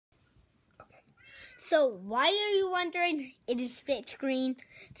So why are you wondering it is split screen?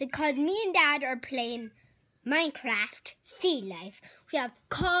 It's because me and Dad are playing Minecraft Sea Life. We have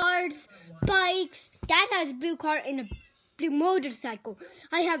cars, bikes. Dad has a blue car and a blue motorcycle.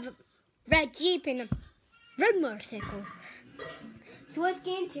 I have a red Jeep and a red motorcycle. So let's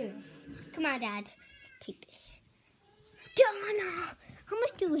get into this. Come on, Dad. Let's take this. Donna! How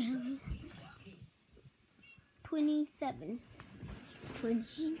much do we have? 27.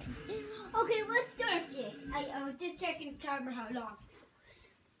 20. Okay, let's start this. I was just checking the timer how long.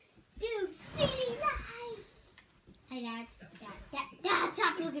 Do city life. Hey, Dad. Dad,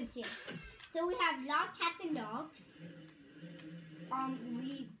 stop looking serious. So we have lots of cats and dogs.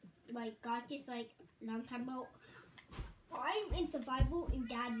 We got this long time ago. I'm in survival and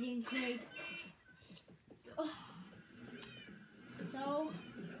Dad's in creative. So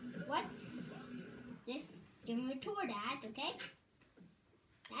what's this? Give me a tour, Dad. Okay?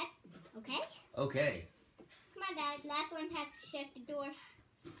 Dad? Okay? Okay. Come on, Dad. Last one has to shut the door.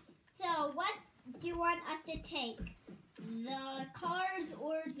 So what do you want us to take? The cars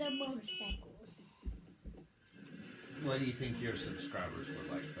or the motorcycles? What do you think your subscribers would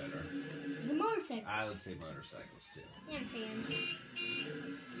like better? The motorcycles. I would say motorcycles too. Yeah, fans.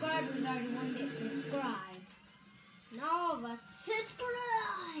 Subscribers are the ones that subscribe. And all of us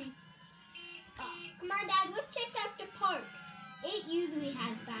subscribe. Come on, Dad. Let's check out the park. It usually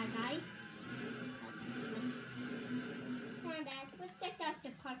has bad guys. Come on, Dad. Let's check out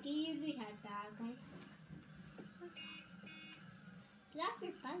the park. It usually has bad guys. Get off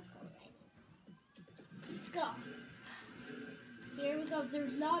your bike already. Let's go. Here we go.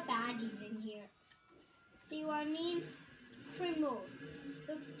 There's no baddies in here. See what I mean? Criminals.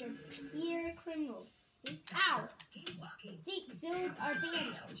 Look, they're pure criminals. See? Ow! See, those are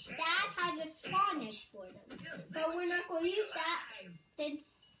bandits. Dad has a spawn egg for them. But we're not going to use that since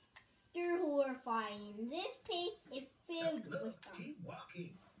they're horrifying. This place is filled with them.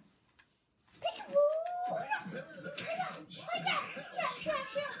 Peekaboo! What's that?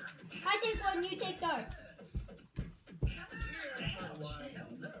 Yeah. I take one, you take third.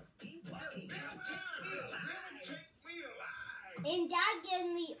 And Dad gives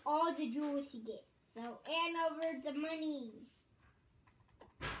me all the jewels he gets. So, and over the money.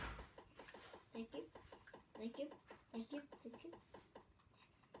 Thank you. Thank you. Thank you. Thank you.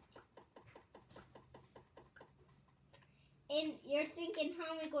 And you're thinking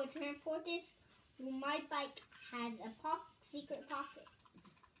how am I going to transport this? Well, my bike has a secret pocket.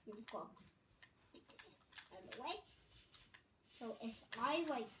 You just go out of the way. So if I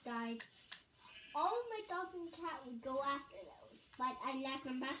died, all of my dog and cat would go after those. But I left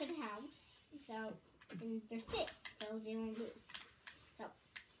them back at the house. So, and they're sick, so they won't lose. So,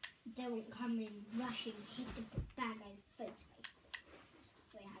 they won't come and rush and hit the bad guy's face.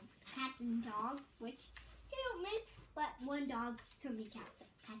 So, we have cats and dogs, which they don't mix, but one dog, so many cats.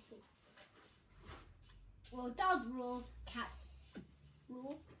 Cats rule. Well, dogs rule, cats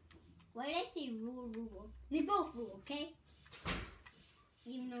rule. Why did I say rule? They both rule, okay?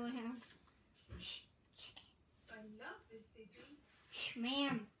 Even though I have. Shh, chicken. I love this city. Shh,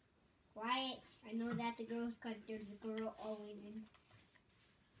 ma'am. Quiet. I know that's the girls because there's a girl always in.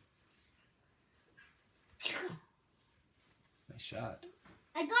 Nice shot.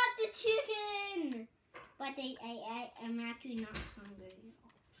 I got the chicken! But I'm actually not hungry.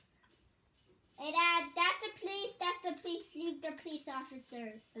 Hey, Dad, that's the police. Leave the police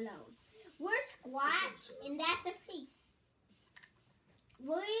officers alone. We're squat, and that's the police.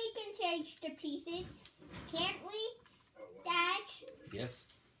 We can change the pieces, can't we, Dad? Yes.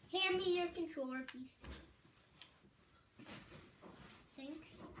 Hand me your controller, please. Thanks.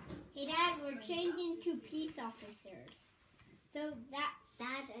 Hey, Dad, we're changing to police officers. So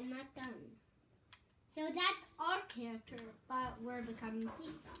Dad, I'm not done. So that's our character, but we're becoming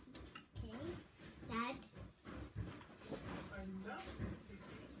police officers, okay? Dad?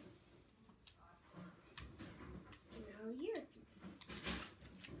 Now you're a police.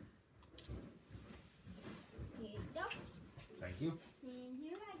 Here you go. Thank you. And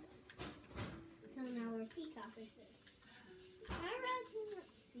here I go. So now we're peace officers.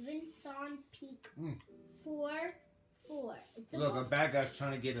 Vincent Peak 4-4. Look, a bad guy's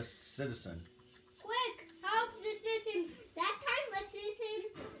trying to get a citizen. Quick, help the citizen. Last time a citizen,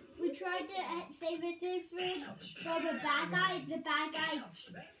 we tried to save a citizen from a bad guy. The bad guy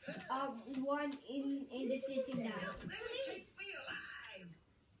won and the citizen died.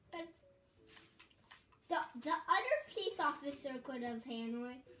 But the other police officer could have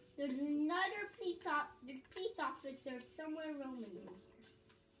handled it. There's another police officer somewhere roaming in here.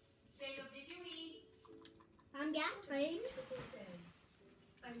 Daniel, did you eat? Yeah, right?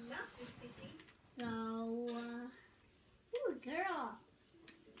 I love this city. So, ooh, girl,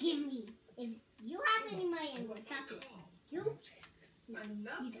 give me. If you have any money, I'm going to chuck it. You? No, you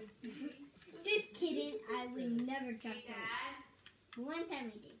don't. Just kidding. I would never chuck Hey, that. Dad. One time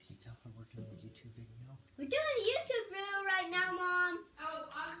I did. Can you tell her we're doing a YouTube video? We're doing a YouTube video right now, Mom. Oh,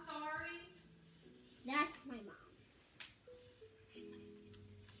 I'm sorry. That's my mom.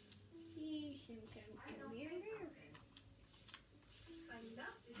 She should come to me.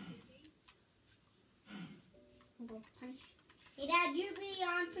 I'm going to punch. Hey, Dad, you be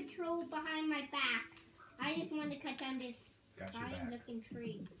on patrol behind my back. I just want to cut down this Got your back. fine-looking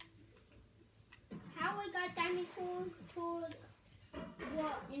tree. How I got diamond tools?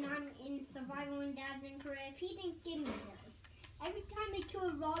 Well, and I'm in survival when Dad's in Korea. If he didn't give me those, every time I kill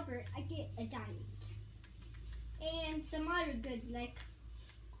a robber, I get a diamond. And some other goods, like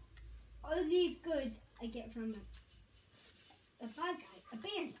all these goods I get from a bad guy, a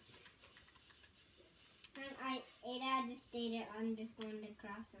bandit. And I just stated I'm just going to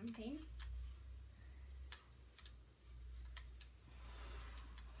cross something.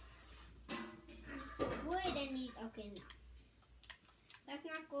 Wood I need, okay, no. Let's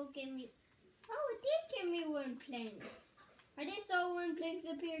not go give me, oh, it did give me one plank. I just saw one plank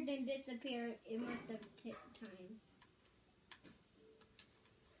appear, then disappear. It must have took time.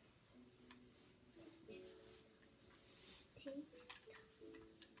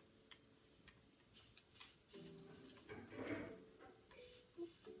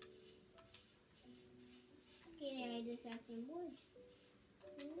 Okay, I just have some wood.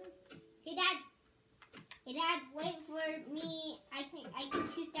 Hey, Dad. Hey, Dad, wait for me. I can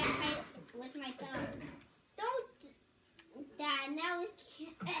shoot that kite with my thumb. Don't, Dad. Now it's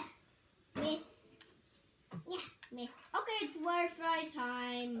miss. Yeah, miss. Okay, it's butterfly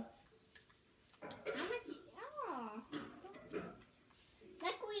time. How much? Oh.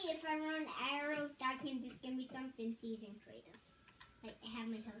 Luckily, if I run arrows, Dad can just give me some since he's in Trader. I have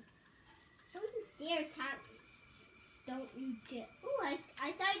my health. Don't you dare tap. Don't you dare. Ooh, I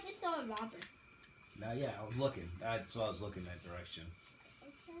thought I just saw a robber. Now, yeah, I was looking. That's why I was looking that direction.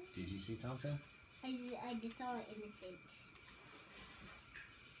 Did you see something? I just saw an innocent.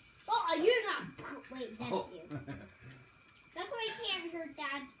 Oh, you're not. Wait, that's you. Luckily, I can't hurt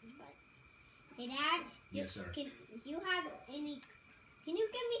Dad. But hey, Dad. Yes, sir. Can you have any? Can you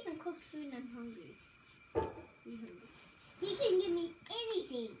give me some cooked food? I'm hungry. I'm hungry. He can give me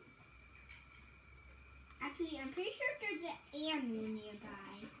anything. Actually, I'm pretty sure there's an animal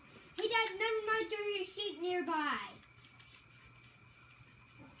nearby. Hey, Dad, never mind, there's a sheep nearby.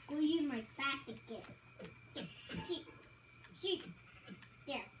 Go use my back again. There. Sheep.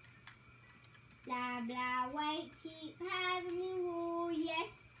 There. Blah, blah, white sheep having me wool.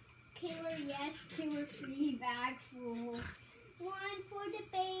 Yes, killer, 3 bags full. One for the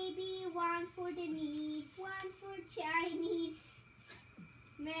baby, one for the niece, one for Chinese.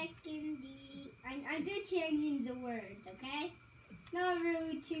 Making I'm just changing the words, okay? Not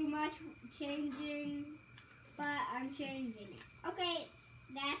really too much changing, but I'm changing it. Okay,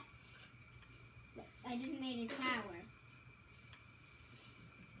 I just made a tower.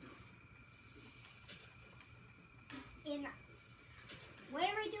 And what do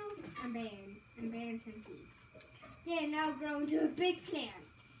I do? I'm bearing some seeds. Then I'll grow into a big plant.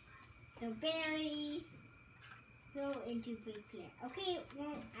 So berry, grow into a big plant. Okay, it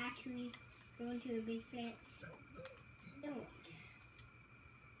won't actually grow into a big plant. It won't.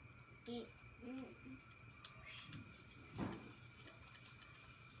 It won't.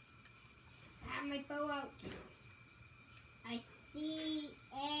 I have my bow out. I see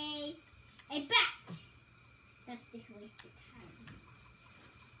a bat. That's just wasted time.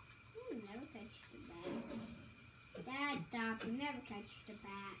 Never catch the bat. Dad, stop. You never catch the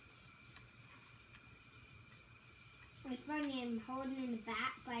bat. It's funny, I'm holding the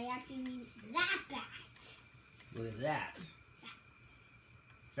bat, but I actually mean that bat. Look at that.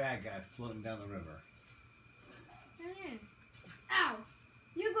 Bad guy floating down the river. Oh, yeah. Ow!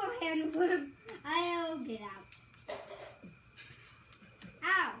 You go handle him. I'll get out.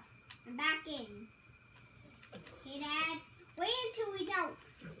 Ow! I'm back in. Hey, Dad. Wait until we don't.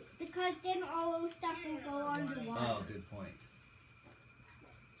 Because then all the stuff will go underwater. Oh, good point.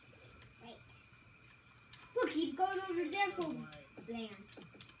 Wait. Look, he's going over there for land.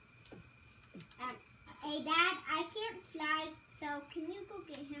 Hey, Dad, I can't fly, so can you go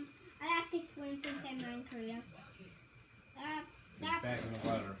get him? I have to swim since I'm in Korea. He's back in the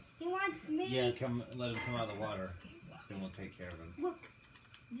water. He wants me. Yeah, let him come out of the water. Then we'll take care of him. Look,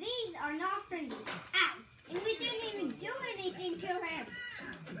 these are not friendly. Ow! And we didn't even do anything to him.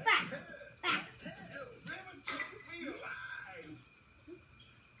 Back! Back!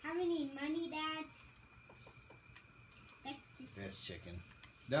 How any money, Dad? That's chicken.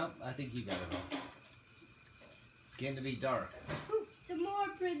 Nope, I think you got it all. It's getting to be dark. Ooh, some more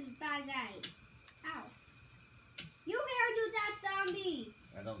prison bad guys. Ow. You handle that zombie.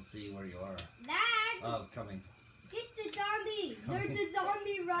 I don't see where you are. Dad, Oh, coming. get the zombie. Coming. There's a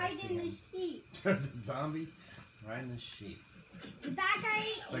zombie I riding see the him. sheep. There's a zombie riding a sheep. The bad guy.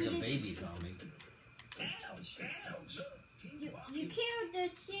 It's like a baby zombie. You killed the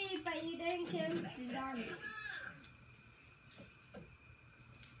sheep, but you didn't kill the zombie.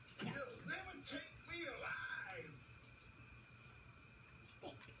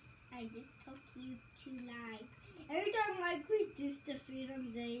 I just took you to live. Every time I quit this the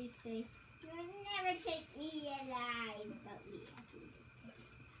freedom, they say, "You'll never take me alive." But we actually just take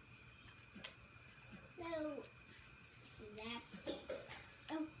it. So, that's it.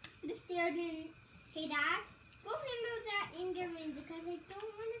 Oh, the stare in. Hey, Dad, go handle that Enderman because I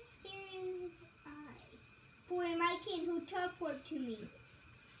don't want to stare in his eye. Boy, my kid who teleport to me.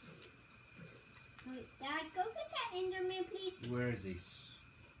 Wait, Dad, go get that Enderman, please. Where is he?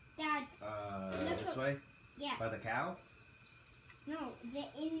 Dad, Look This up. way? yeah. By the cow? No, the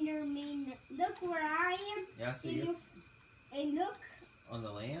Enderman. Look where I am. Yeah, I see you. And look, On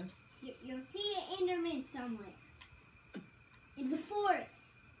the land? you'll see an Enderman somewhere. In the forest.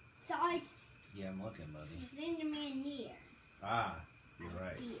 So Yeah, I'm looking, buddy. there's Enderman near. Ah, you're I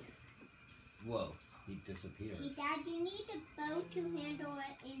right. see it. Whoa, he disappeared. See, Dad, you need a bow to handle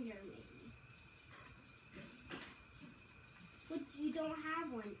an Enderman. But you don't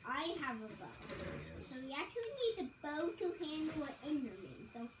have one. I have a bow. There he So is. you actually need a bow to handle an Enderman.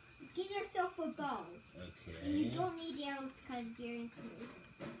 So get yourself a bow. And you Okay. don't need arrows because you're in close.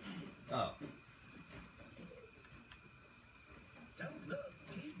 Oh, Don't look,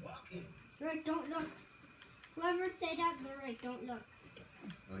 keep walking. Right, don't look. Whoever said that, they're right, don't look.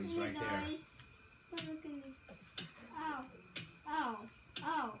 well, In he's his right there. eyes. Don't look at me. Oh, oh,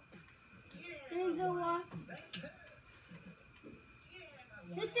 oh. In the what?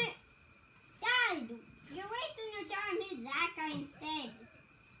 Dad, you're wasting your time. Hit that guy instead.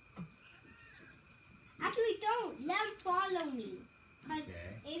 Actually, don't. Let him follow me. Because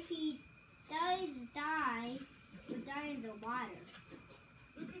Okay. if he does die, he'll die in the water.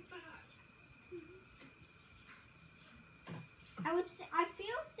 Look at that. I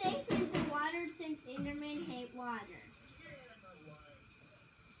feel safe in the water since Endermen hate water.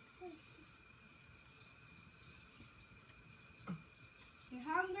 You're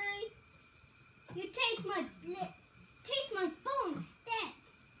hungry? You taste my bone instead.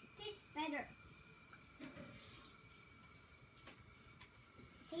 Tastes better.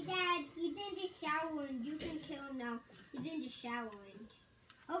 Hey Dad, he's in the shower and you can kill him now. He's in the shower.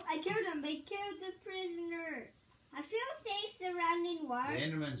 Oh, I killed him. I killed the prisoner. I feel safe surrounding The water.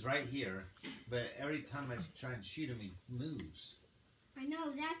 Enderman's right here, but every time I try and shoot him, he moves. I know,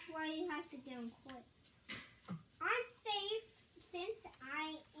 that's why you have to get him quick. I'm safe since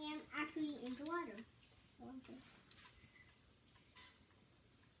I am actually in the water. Okay.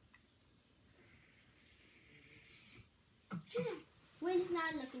 Shoot him. When it's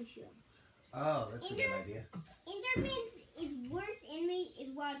not looking, shoot him. Oh, that's a good idea. Enderman's worst enemy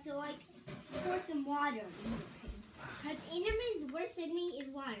is water, so like pour some water in the pain. Because Enderman's worst enemy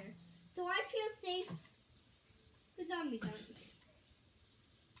is water. So I feel safe. The zombie don't.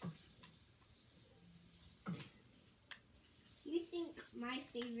 You think my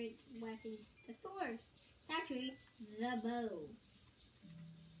favorite weapon is the sword? It's actually the bow.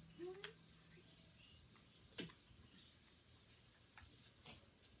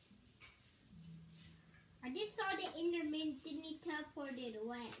 I just saw the Enderman, didn't he teleported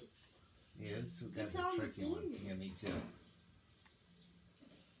away? Yeah, this is It's got all a tricky one. in. Yeah, me too.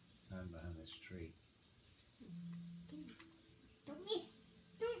 I'm behind this tree. Don't miss!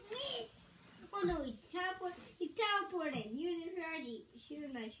 Don't miss! Oh no, he teleported. Use it ready. Shoot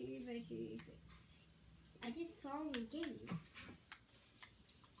him, shoot him. I just saw him again.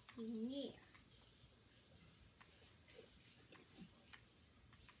 He's near.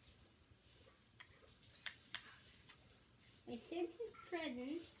 I sense his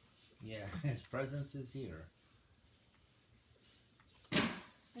presence. Yeah, his presence is here.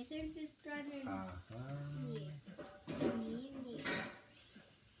 I sense his presence. Near. Near.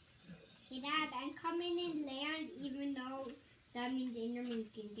 Hey Dad, I'm coming in land even though that means Enderman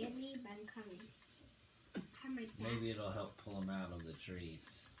can get me, but I'm coming. I'm right back. Maybe it'll help pull him out of the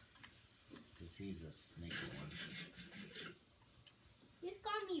trees. Because he's a sneaky one. This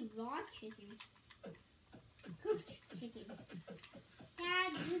got me raw chicken. Cooked chicken.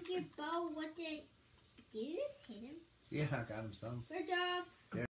 Dad, use your bow. What did you just hit him? Yeah, I got him some. Good job.